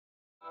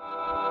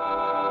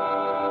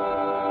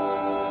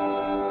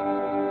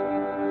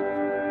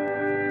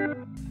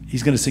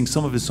He's going to sing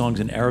some of his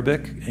songs in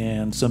Arabic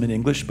and some in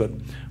English, but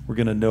we're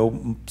going to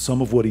know some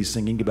of what he's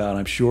singing about,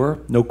 I'm sure,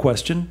 no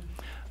question.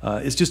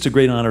 It's just a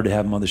great honor to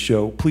have him on the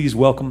show. Please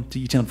welcome to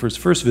eTown for his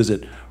first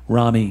visit,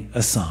 Ramy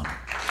Essam.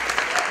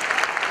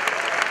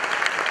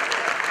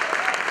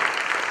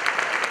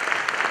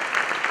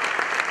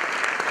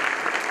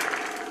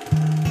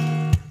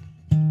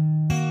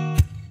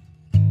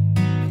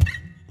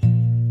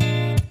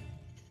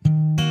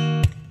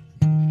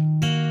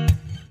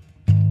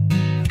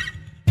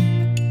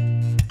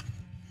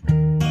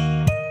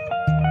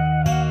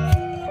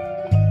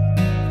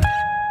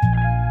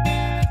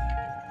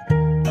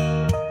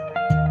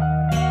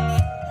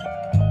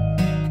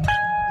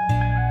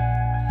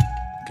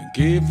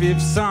 كيفي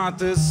بساعة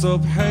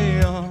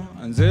الصبحية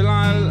انزل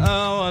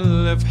عالقهوة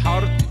اللي في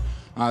حارتي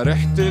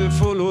عريحة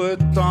الفول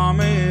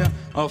والطعمية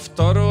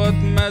افطر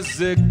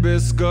واتمزج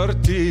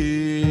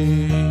بسجارتي.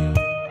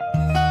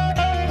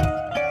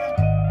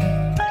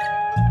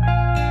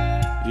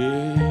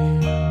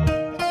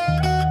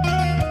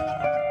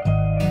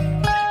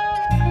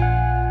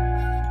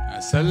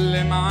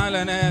 اسلم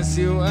على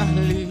ناسي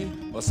واهلي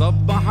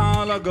واصبح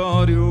على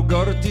جاري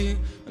وجارتي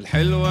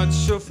الحلوة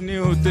تشوفني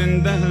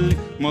وتندهلي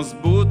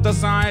مظبوطة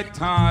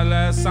ساعتها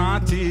على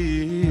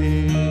ساعتي.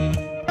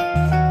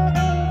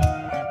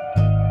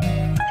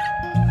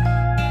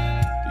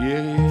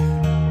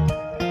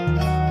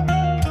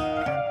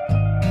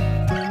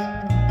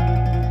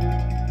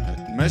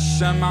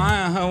 هتمشى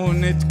معاها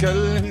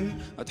ونتكلم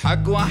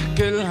اضحك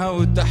واحكي لها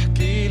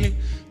وتحكيلي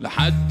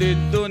لحد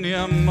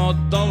الدنيا اما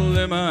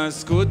تضلم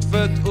اسكت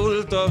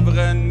فتقول طب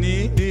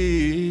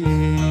غنيلي.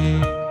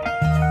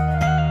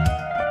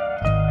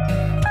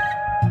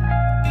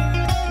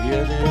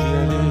 يا ليل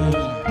يا ليل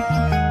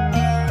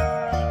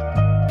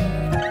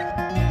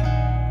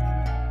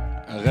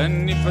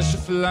اغني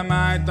فاشوف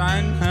لمعة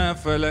عينها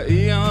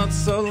فلاقيها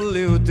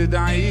تصلي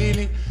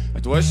وتدعيلي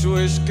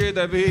اتوشوش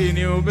كده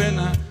بيني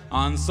وبينها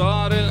عن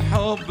صار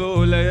الحب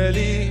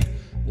ولياليه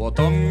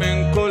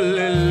واطمن كل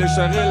اللي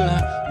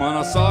شاغلها ما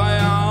انا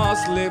صايع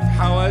اصلي في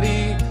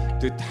حواريه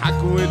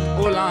تضحك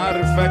وتقول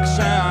عارفك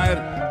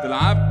شاعر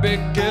تلعب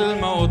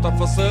بالكلمة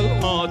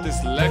وتفاصيلها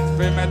تسلك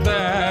في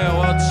متاهة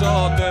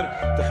وتشاطر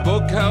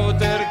تحبكها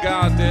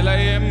وترجع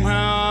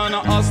تلايمها.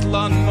 انا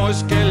اصلا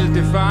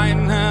مشكلتي في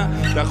عينها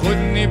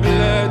تاخدني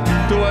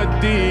بلاد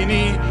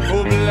توديني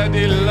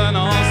وبلادي اللي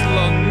انا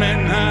اصلا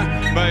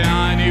منها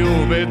بيعاني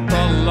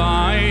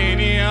وبتطلع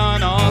عيني.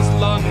 انا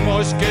اصلا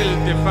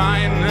مشكلتي في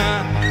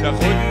عينها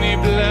تاخدني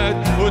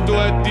بلاد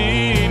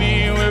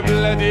وتوديني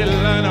وبلادي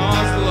اللي انا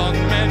اصلا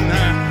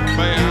منها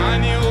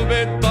بيعاني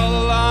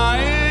وبتطلع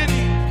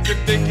عيني.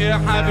 سبتك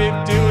يا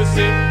حبيبتي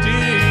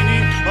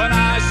وسبتيني وانا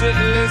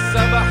عاشق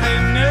لسه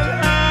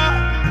بحنلها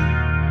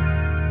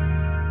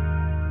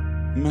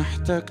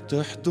محتاج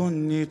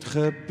تحضني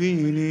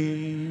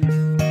تخبيني.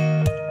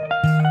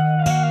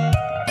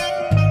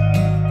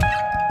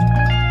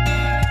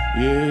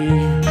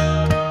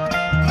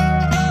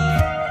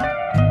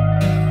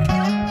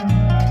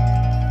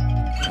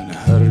 أنا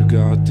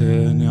هرجع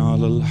تاني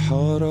على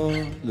الحارة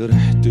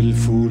لريحة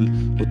الفول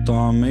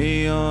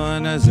والطعمية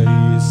أنا زي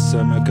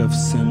السمكة في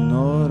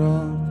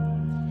السنارة.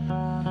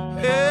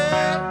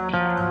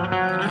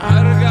 أنا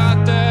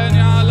هرجع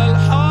تاني على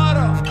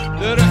الحارة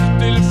لريحة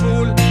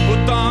الفول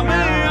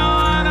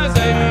والطعمية أنا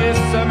زي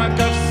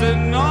السمكة في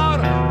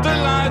السنارة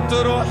طلعت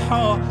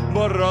روحها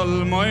برا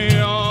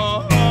المية.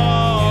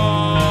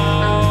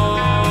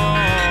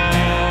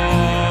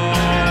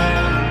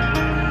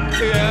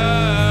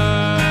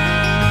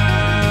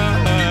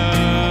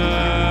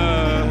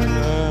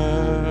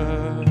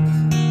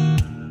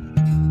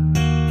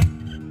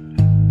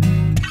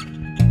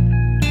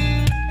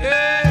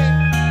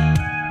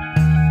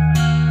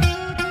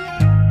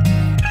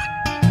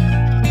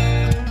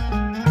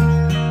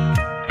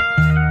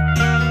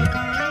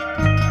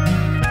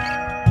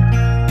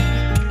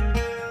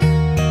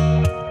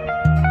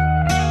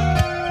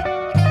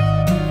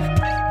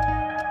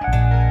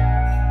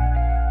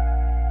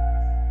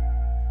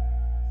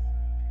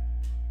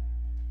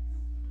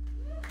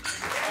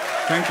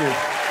 Thank you.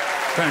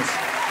 Thanks.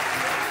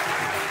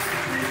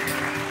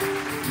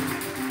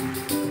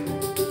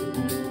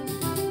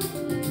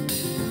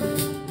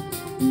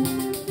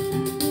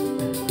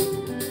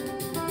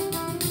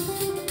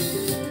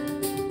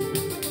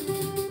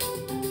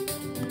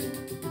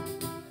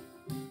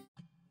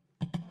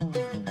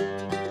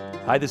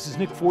 Hi, this is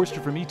Nick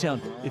Forster from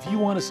eTown. If you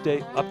want to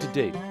stay up to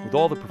date with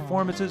all the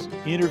performances,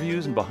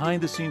 interviews, and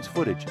behind-the-scenes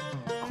footage,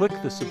 click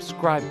the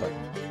subscribe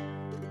button.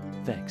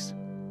 Thanks.